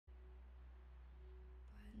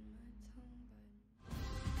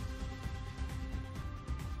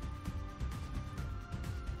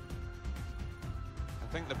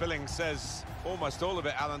I think the billing says almost all of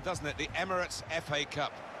it, Alan, doesn't it? The Emirates FA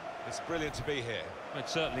Cup. It's brilliant to be here. It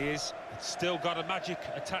certainly is. It's still got a magic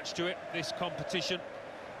attached to it, this competition.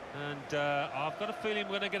 And I've got a feeling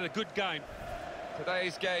we're going to get a good game.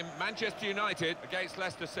 Today's game, Manchester United against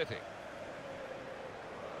Leicester City.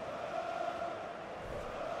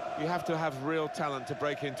 You have to have real talent to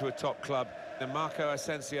break into a top club, and Marco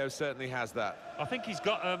Asensio certainly has that. I think he's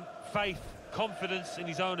got faith, confidence in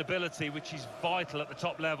his own ability, which is vital at the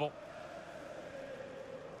top level.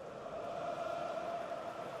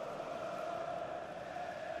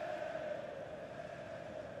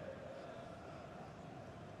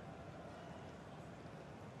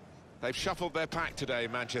 They've shuffled their pack today,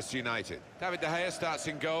 Manchester United. David De Gea starts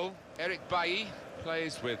in goal. Eric Bailly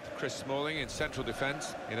plays with Chris Smalling in central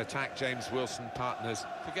defence. In attack, James Wilson partners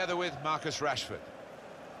together with Marcus Rashford.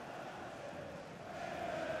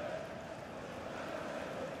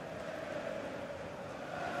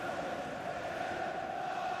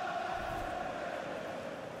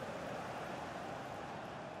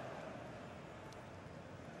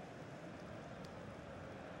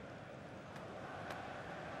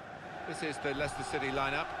 This is the Leicester City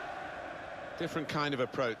lineup. Different kind of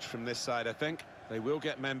approach from this side, I think. They will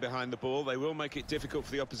get men behind the ball. They will make it difficult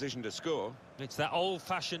for the opposition to score. It's that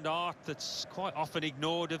old-fashioned art that's quite often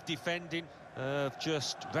ignored of defending, of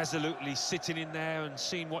just resolutely sitting in there and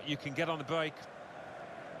seeing what you can get on the break.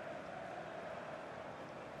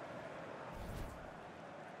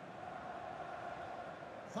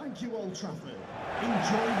 Thank you, Old Trafford.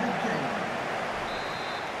 Enjoy the game.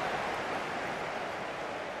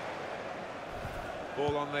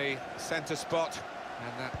 Ball on the centre spot,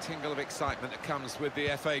 and that tingle of excitement that comes with the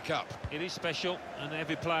FA Cup. It is special, and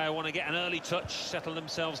every player want to get an early touch, settle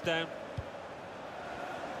themselves down.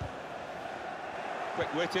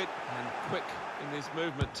 Quick-witted and quick in his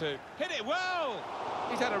movement too. Hit it well!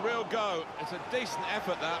 He's had a real go. It's a decent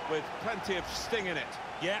effort, that, with plenty of sting in it.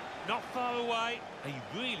 Yeah, not far away. He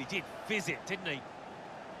really did fizz it, didn't he?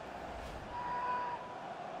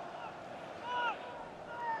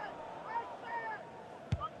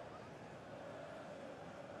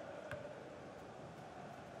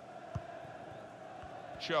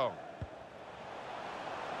 Chong.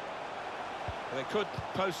 They could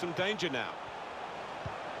pose some danger now.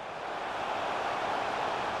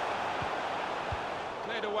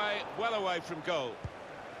 Cleared away, well away from goal.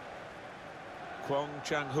 Kwong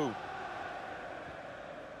Chang-Hu.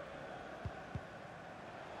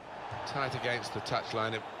 Tight against the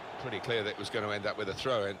touchline. It pretty clear that it was going to end up with a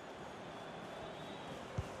throw-in.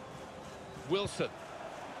 Wilson.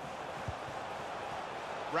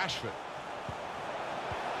 Rashford.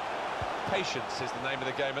 Patience is the name of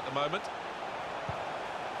the game at the moment.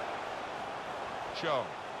 Chong.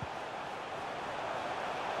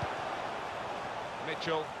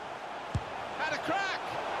 Mitchell. Had a crack!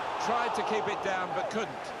 Tried to keep it down, but couldn't.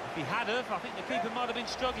 If he had have, I think the keeper might have been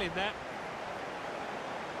struggling there.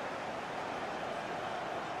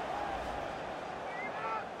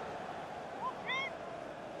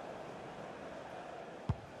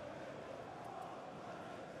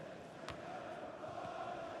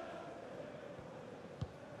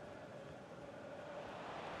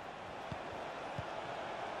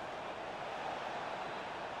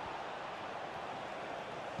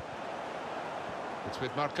 It's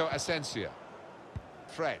with Marco Asensio.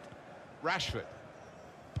 Fred. Rashford.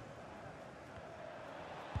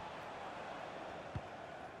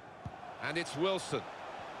 And it's Wilson.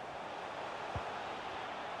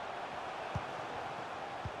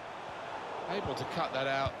 Able to cut that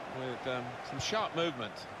out with some sharp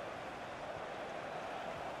movement.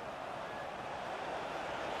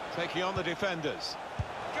 Taking on the defenders.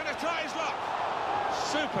 Gonna try his luck.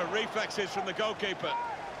 Super reflexes from the goalkeeper.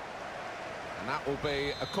 And that will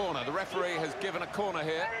be a corner. The referee has given a corner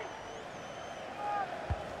here.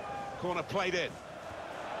 Corner played in.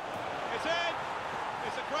 It's in!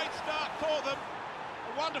 It's a great start for them.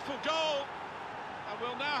 A wonderful goal. And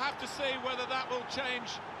we'll now have to see whether that will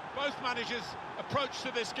change both managers' approach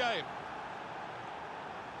to this game.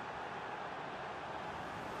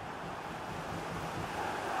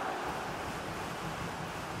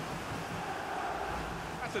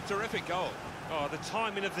 That's a terrific goal. Oh, the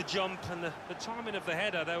timing of the jump and the timing of the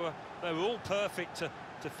header, they were all perfect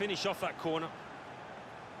to finish off that corner.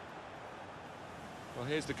 Well,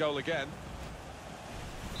 here's the goal again.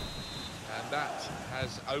 And that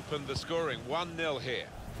has opened the scoring. 1-0 here.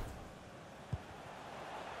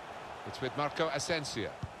 It's with Marco Asensio.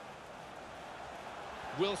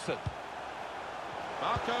 Wilson.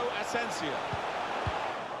 Marco Asensio.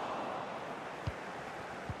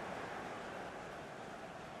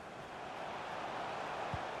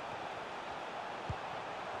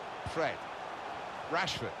 Fred.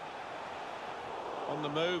 Rashford. On the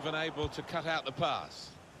move and able to cut out the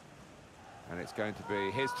pass. And it's going to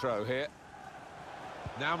be his throw here.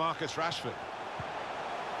 Now Marcus Rashford.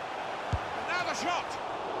 And now the shot!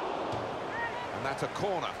 And that's a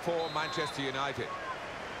corner for Manchester United.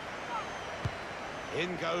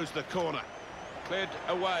 In goes the corner. Cleared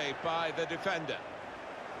away by the defender.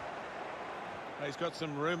 He's got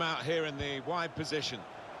some room out here in the wide position.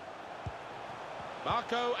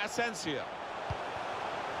 Marco Asensio.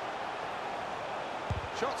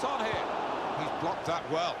 Shots on here. He's blocked that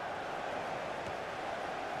well.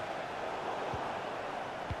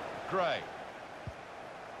 Gray.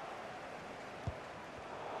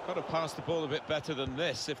 Got to pass the ball a bit better than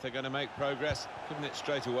this if they're going to make progress. Giving it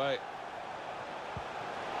straight away.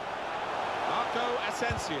 Marco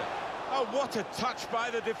Asensio. Oh, what a touch by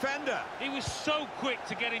the defender. He was so quick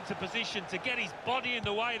to get into position, to get his body in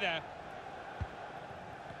the way there.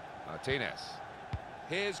 Martinez.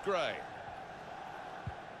 Here's Gray.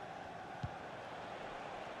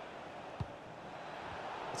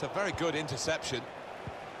 It's a very good interception.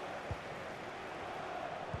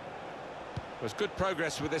 There's good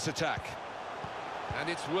progress with this attack. And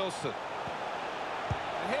it's Wilson.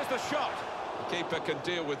 And here's the shot. The keeper can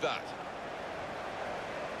deal with that.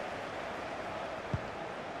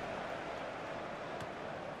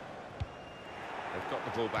 They've got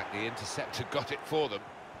the ball back. The interceptor got it for them.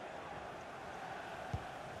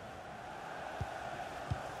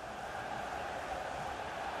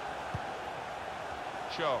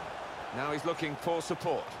 Shaw. Now he's looking for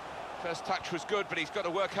support. First touch was good, but he's got to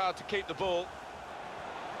work hard to keep the ball.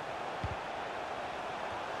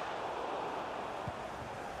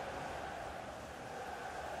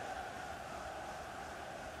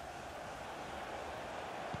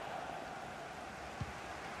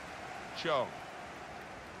 Shaw.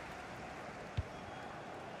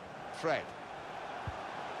 Fred.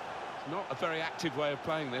 Not a very active way of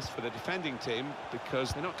playing this for the defending team,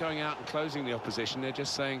 because they're not going out and closing the opposition. They're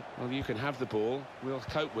just saying, well, you can have the ball, we'll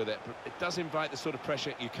cope with it. But it does invite the sort of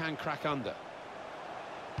pressure you can crack under.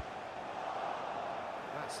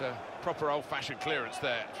 That's a proper old-fashioned clearance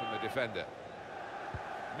there from the defender.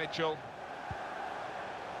 Mitchell.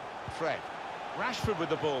 Fred. Rashford with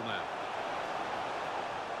the ball now.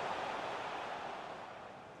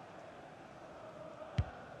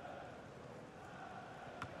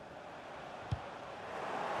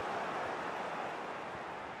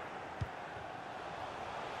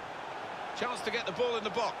 Chance to get the ball in the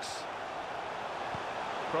box.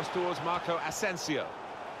 Cross towards Marco Asensio.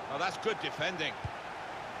 Oh, that's good defending.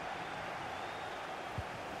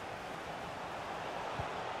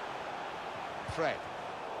 Fred.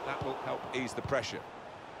 That will help ease the pressure.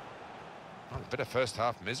 Well, a bit of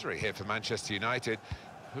first-half misery here for Manchester United.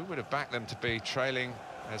 Who would have backed them to be trailing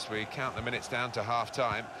as we count the minutes down to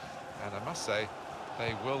half-time? And I must say,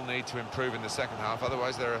 they will need to improve in the second half,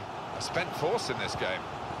 otherwise they're a spent force in this game.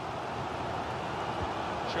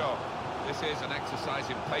 Sure, this is an exercise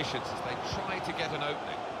in patience as they try to get an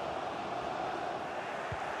opening.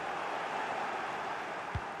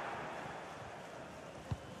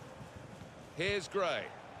 Here's Gray.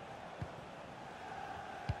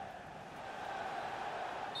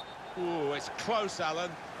 Ooh, it's close, Alan.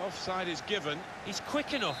 Offside is given. He's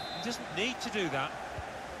quick enough. He doesn't need to do that.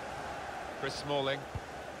 Chris Smalling.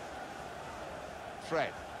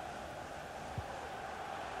 Fred.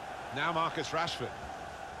 Now Marcus Rashford.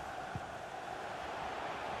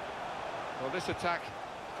 Well, this attack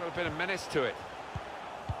got a bit of menace to it.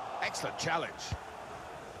 Excellent challenge.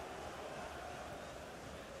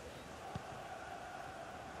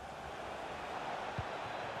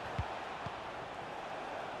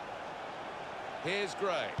 Here's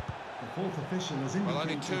Gray. The fourth official has indicated... Well,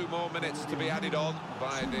 only 2 more minutes to be added on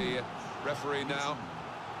by the referee now.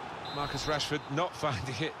 Marcus Rashford not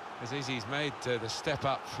finding it as easy. He's made the step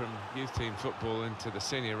up from youth team football into the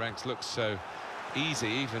senior ranks. Looks so easy,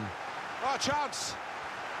 even. Oh, chance!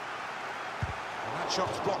 And that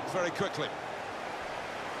shot's blocked very quickly.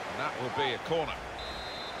 And that will be a corner.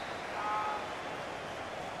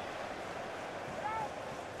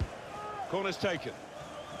 Corner's taken.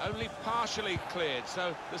 Only partially cleared,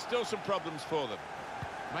 so there's still some problems for them.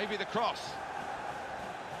 Maybe the cross.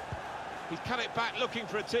 He's cut it back looking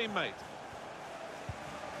for a teammate.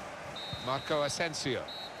 Marco Asensio.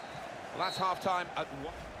 Well, that's half-time at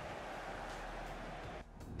what?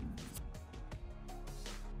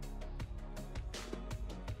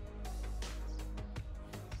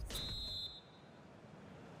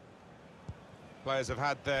 Players have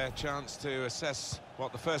had their chance to assess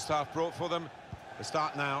what the first half brought for them. The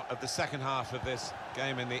start now of the second half of this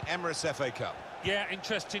game in the Emirates FA Cup. Yeah,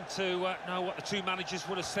 interesting to know what the two managers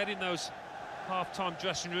would have said in those half-time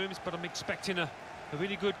dressing rooms, but I'm expecting a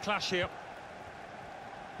really good clash here.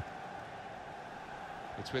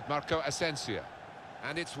 It's with Marco Asensio.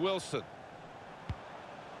 And it's Wilson.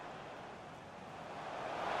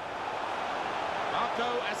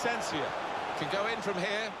 Marco Asensio can go in from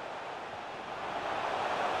here.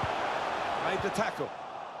 Made the tackle.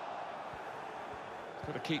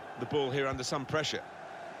 Got to keep the ball here under some pressure.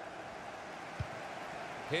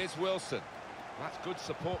 Here's Wilson. That's good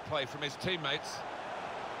support play from his teammates.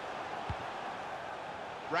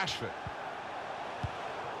 Rashford.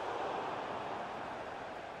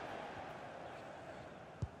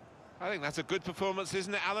 I think that's a good performance,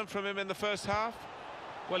 isn't it, Alan, from him in the first half?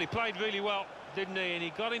 Well, he played really well, didn't he? And he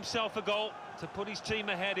got himself a goal to put his team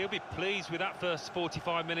ahead. He'll be pleased with that first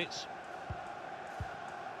 45 minutes.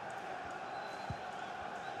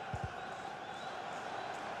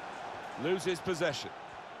 Loses possession.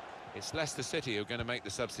 It's Leicester City who are going to make the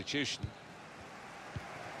substitution.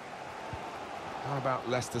 How about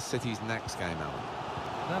Leicester City's next game, Alan?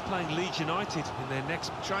 They're playing Leeds United in their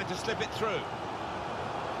next... Trying to slip it through.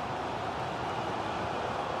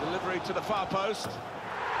 Delivery to the far post.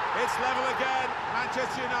 It's level again.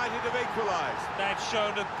 Manchester United have equalised. They've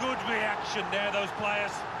shown a good reaction there, those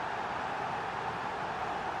players.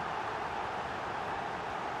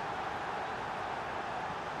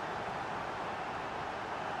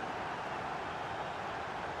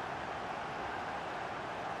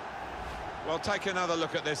 Well, take another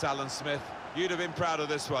look at this, Alan Smith. You'd have been proud of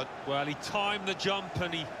this one. Well, he timed the jump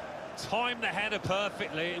and he timed the header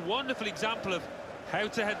perfectly. A wonderful example of how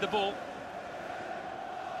to head the ball.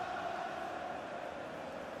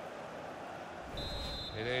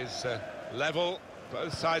 It is level.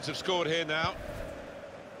 Both sides have scored here now.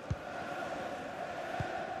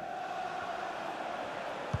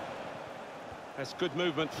 That's good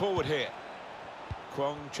movement forward here.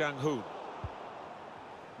 Kwon Chang-hoon.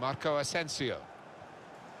 Marco Asensio.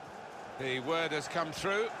 The word has come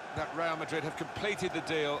through that Real Madrid have completed the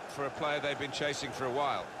deal for a player they've been chasing for a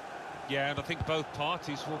while. Yeah, and I think both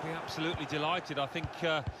parties will be absolutely delighted. I think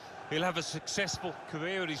he'll have a successful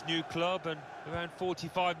career at his new club, and around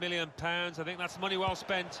 £45 million. I think that's money well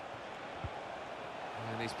spent.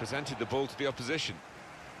 And he's presented the ball to the opposition.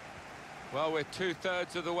 Well, we're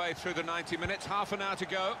two-thirds of the way through the 90 minutes, half an hour to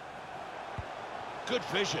go. Good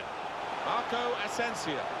vision. Marco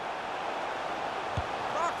Asensio.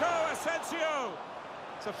 Marco Asensio!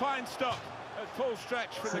 It's a fine stop at full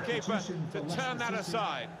stretch for the keeper to turn that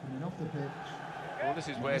aside. Well, this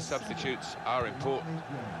is where substitutes are important.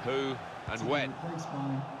 Who and when.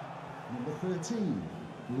 Number 13,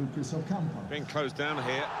 Lucas Ocampo. Being closed down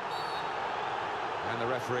here. And the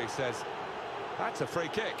referee says, that's a free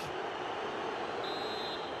kick.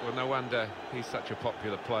 Well, no wonder he's such a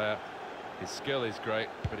popular player. His skill is great,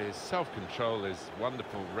 but his self-control is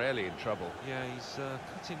wonderful, rarely in trouble. Yeah, he's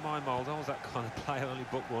cutting my mould. I was that kind of player, only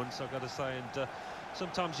booked once, I've got to say, and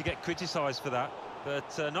sometimes you get criticised for that,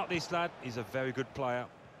 but not this lad. He's a very good player.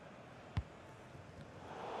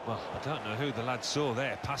 Well, I don't know who the lad saw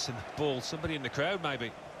there, passing the ball. Somebody in the crowd,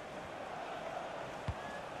 maybe.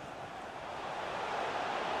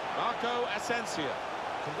 Marco Asensio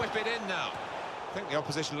can whip it in now. I think the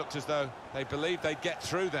opposition looked as though they believed they'd get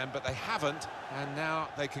through them, but they haven't, and now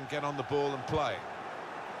they can get on the ball and play.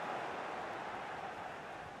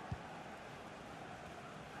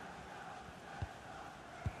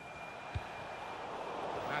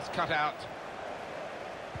 That's cut out.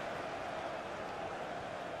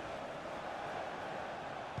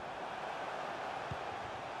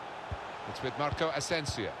 It's with Marco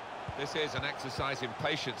Asensio. This is an exercise in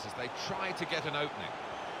patience as they try to get an opening.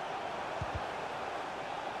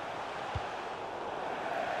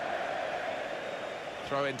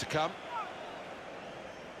 Throw in to come.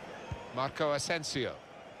 Marco Asensio.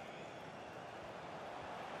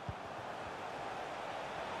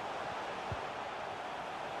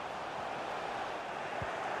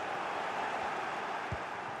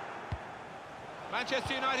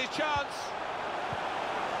 Manchester United chance.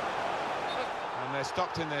 And they're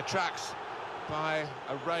stopped in their tracks by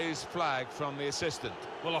a raised flag from the assistant.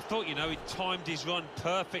 Well, I thought, you know, he timed his run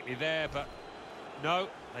perfectly there, but no,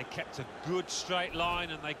 they kept a good straight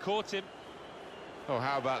line and they caught him. Oh,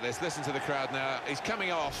 how about this? Listen to the crowd now. He's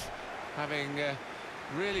coming off, having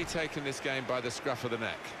really taken this game by the scruff of the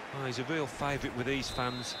neck. Oh, he's a real favourite with these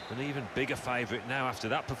fans, an even bigger favourite now after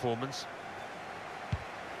that performance.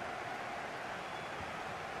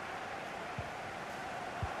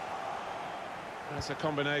 That's a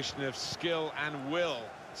combination of skill and will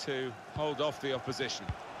to hold off the opposition.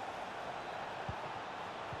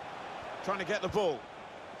 trying to get the ball.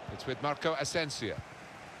 It's with Marco Asensio.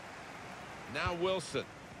 Now Wilson.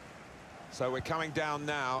 So we're coming down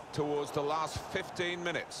now towards the last 15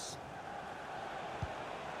 minutes.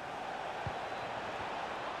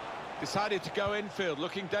 Decided to go infield,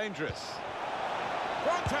 looking dangerous.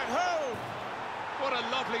 Kwon Chang-ho! What a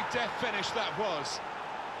lovely deft finish that was.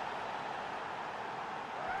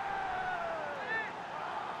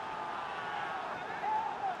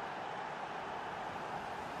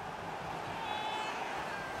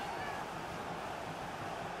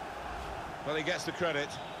 Well, he gets the credit,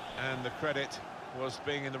 and the credit was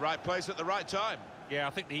being in the right place at the right time. Yeah, I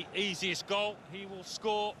think the easiest goal he will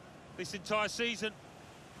score this entire season.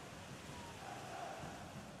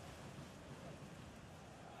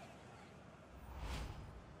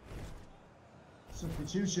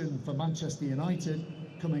 Substitution for Manchester United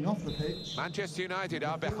coming off the pitch. Manchester United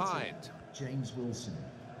are behind. James Wilson.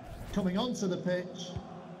 Coming onto the pitch,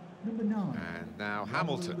 number 9. And now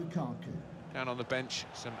Hamilton. Lukaku. Down on the bench,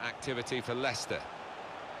 some activity for Leicester.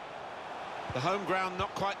 The home ground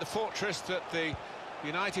not quite the fortress that the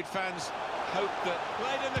United fans hoped that.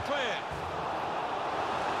 Played in the clear.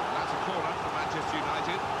 And that's a corner for Manchester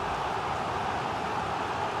United.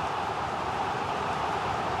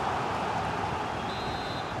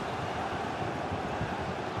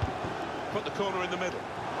 Put the corner in the middle.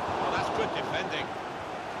 Well, that's good defending.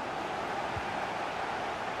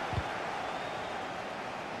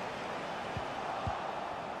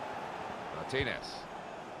 Martinez.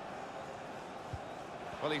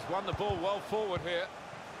 Well, he's won the ball well forward here.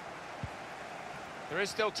 There is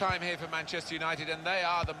still time here for Manchester United, and they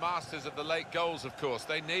are the masters of the late goals, of course.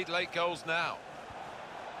 They need late goals now.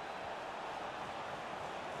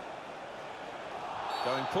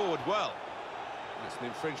 Going forward well. That's an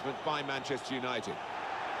infringement by Manchester United.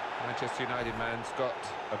 Manchester United man's got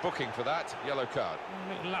a booking for that, yellow card.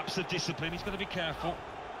 A little lapse of discipline, he's got to be careful.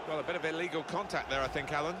 Well, a bit of illegal contact there, I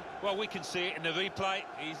think, Alan. Well, we can see it in the replay.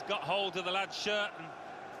 He's got hold of the lad's shirt, and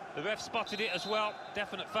the ref spotted it as well.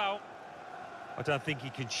 Definite foul. I don't think he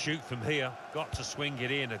can shoot from here. Got to swing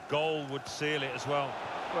it in. A goal would seal it as well.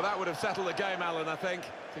 Well, that would have settled the game, Alan, I think,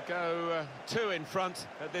 to go 2 in front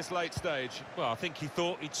at this late stage. Well, I think he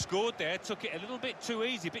thought he'd scored there. Took it a little bit too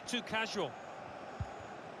easy, a bit too casual.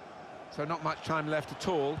 So not much time left at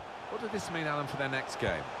all. What does this mean, Alan, for their next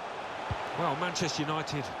game? Well, Manchester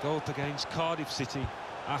United go up against Cardiff City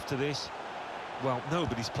after this. Well,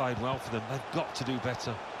 nobody's played well for them. They've got to do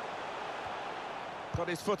better. Got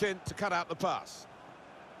his foot in to cut out the pass.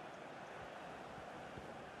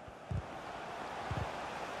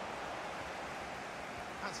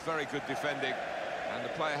 That's very good defending, and the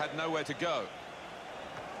player had nowhere to go.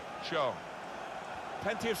 Sure.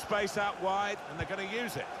 Plenty of space out wide, and they're going to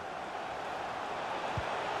use it.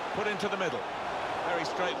 Put into the middle. Very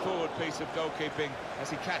straightforward piece of goalkeeping as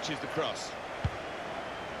he catches the cross.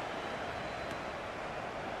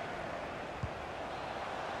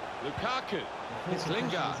 Lukaku. It's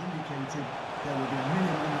Lingard. Indicated there will be a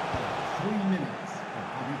minimum of 3 minutes of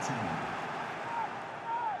added time.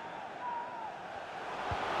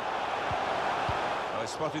 Well, he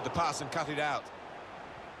spotted the pass and cut it out.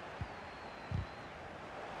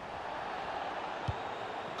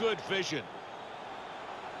 Good vision.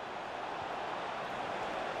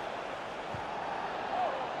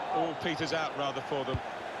 All peters out rather for them.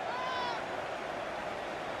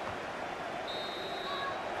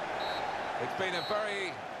 It's been a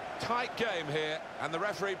very tight game here, and the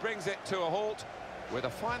referee brings it to a halt with a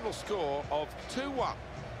final score of 2-1.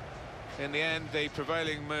 In the end, the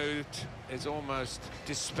prevailing mood is almost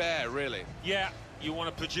despair, really. Yeah, you want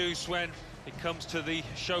to produce when it comes to the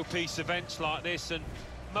showpiece events like this, and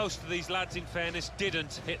most of these lads, in fairness,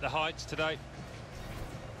 didn't hit the heights today.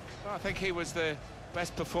 Well, I think he was the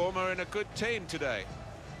best performer in a good team today.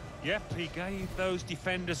 Yep, he gave those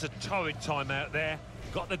defenders a torrid time out there.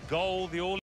 Got the goal, the all